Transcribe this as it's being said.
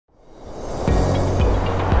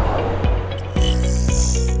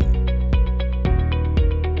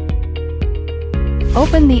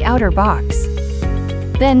Open the outer box.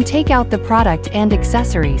 Then take out the product and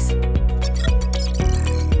accessories.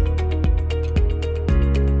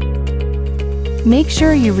 Make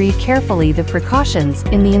sure you read carefully the precautions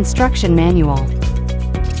in the instruction manual.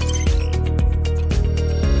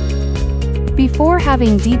 Before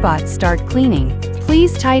having DEEBOT start cleaning,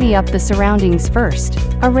 please tidy up the surroundings first,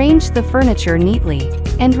 arrange the furniture neatly,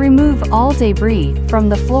 and remove all debris from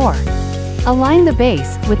the floor. Align the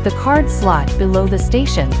base with the card slot below the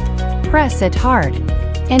station. Press it hard,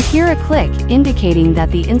 and hear a click indicating that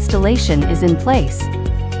the installation is in place.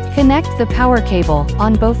 Connect the power cable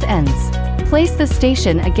on both ends. Place the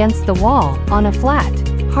station against the wall on a flat,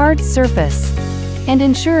 hard surface, and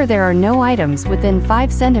ensure there are no items within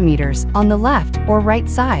 5 centimeters on the left or right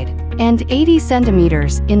side, and 80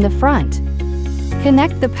 centimeters in the front.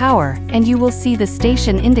 Connect the power and you will see the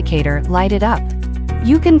station indicator lighted up.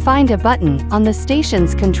 You can find a button on the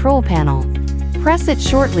station's control panel. Press it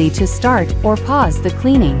shortly to start or pause the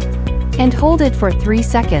cleaning, and hold it for 3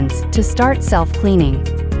 seconds to start self-cleaning.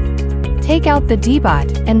 Take out the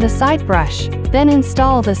DEEBOT and the side brush, then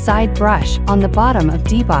install the side brush on the bottom of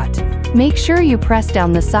DEEBOT. Make sure you press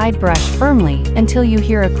down the side brush firmly until you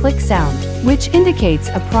hear a click sound, which indicates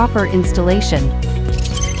a proper installation.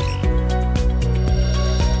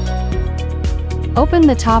 Open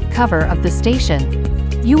the top cover of the station.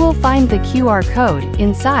 You will find the QR code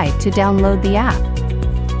inside to download the app.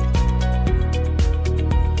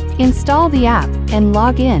 Install the app and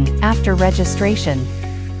log in after registration.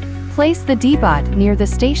 Place the DEEBOT near the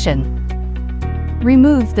station.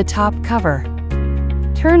 Remove the top cover.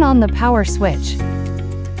 Turn on the power switch.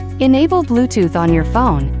 Enable Bluetooth on your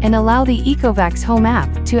phone and allow the ECOVACS Home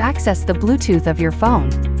app to access the Bluetooth of your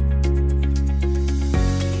phone.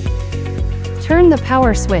 Turn the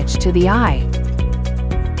power switch to the eye,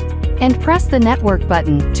 and press the network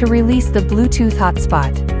button to release the Bluetooth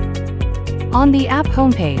hotspot. On the app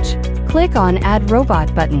homepage, click on Add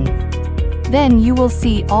Robot button. Then you will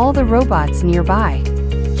see all the robots nearby.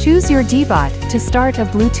 Choose your DEEBOT to start a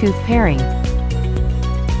Bluetooth pairing.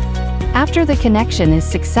 After the connection is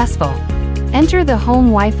successful, enter the home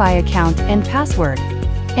Wi-Fi account and password,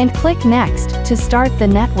 and click Next to start the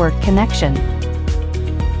network connection.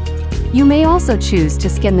 You may also choose to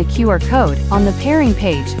scan the QR code on the pairing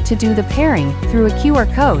page to do the pairing through a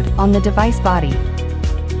QR code on the device body.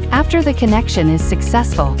 After the connection is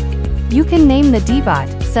successful, you can name the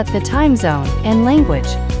DEEBOT, set the time zone and language.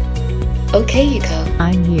 Okay, Ecco.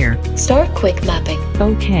 I'm here. Start quick mapping.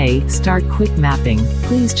 Okay, start quick mapping.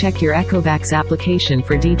 Please check your ECOVACS application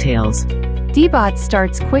for details. DEEBOT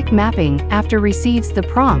starts quick mapping after receives the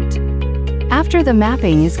prompt. After the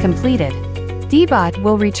mapping is completed, DEEBOT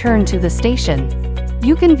will return to the station.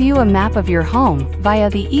 You can view a map of your home via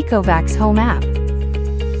the ECOVACS Home app.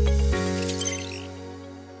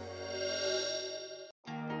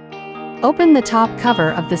 Open the top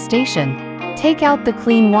cover of the station. Take out the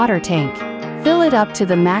clean water tank. Fill it up to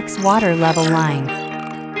the max water level line.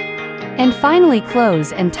 And finally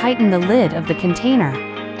close and tighten the lid of the container.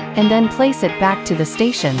 And then place it back to the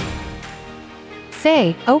station.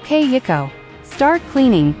 Say, "Okay, Ecco. Start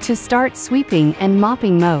cleaning" to start sweeping and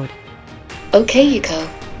mopping mode. Okay, Ecco.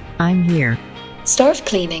 I'm here. Start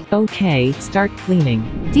cleaning. Okay, start cleaning.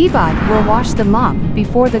 DEEBOT will wash the mop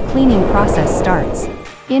before the cleaning process starts.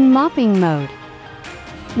 In mopping mode,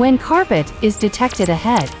 when carpet is detected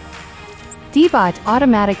ahead, DEEBOT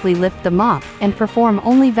automatically lift the mop and perform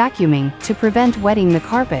only vacuuming to prevent wetting the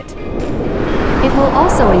carpet. It will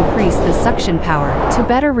also increase the suction power to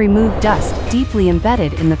better remove dust deeply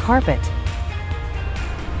embedded in the carpet.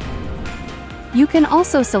 You can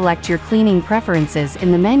also select your cleaning preferences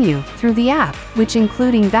in the menu through the app, which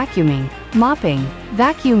including vacuuming, mopping,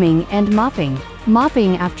 vacuuming and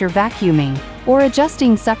mopping after vacuuming, or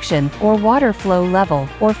adjusting suction or water flow level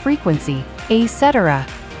or frequency, etc.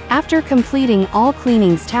 After completing all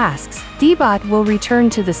cleanings tasks, DEEBOT will return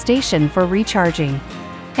to the station for recharging.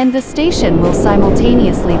 And the station will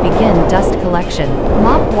simultaneously begin dust collection,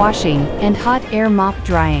 mop washing, and hot air mop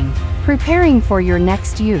drying, preparing for your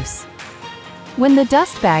next use. When the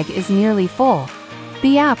dust bag is nearly full,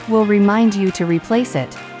 the app will remind you to replace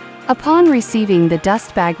it. Upon receiving the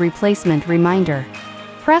dust bag replacement reminder,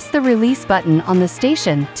 press the release button on the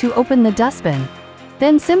station to open the dustbin.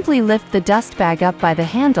 Then simply lift the dust bag up by the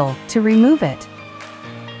handle to remove it.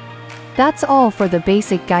 That's all for the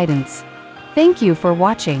basic guidance. Thank you for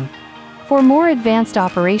watching. For more advanced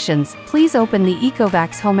operations, please open the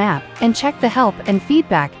ECOVACS Home app and check the help and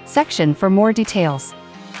feedback section for more details.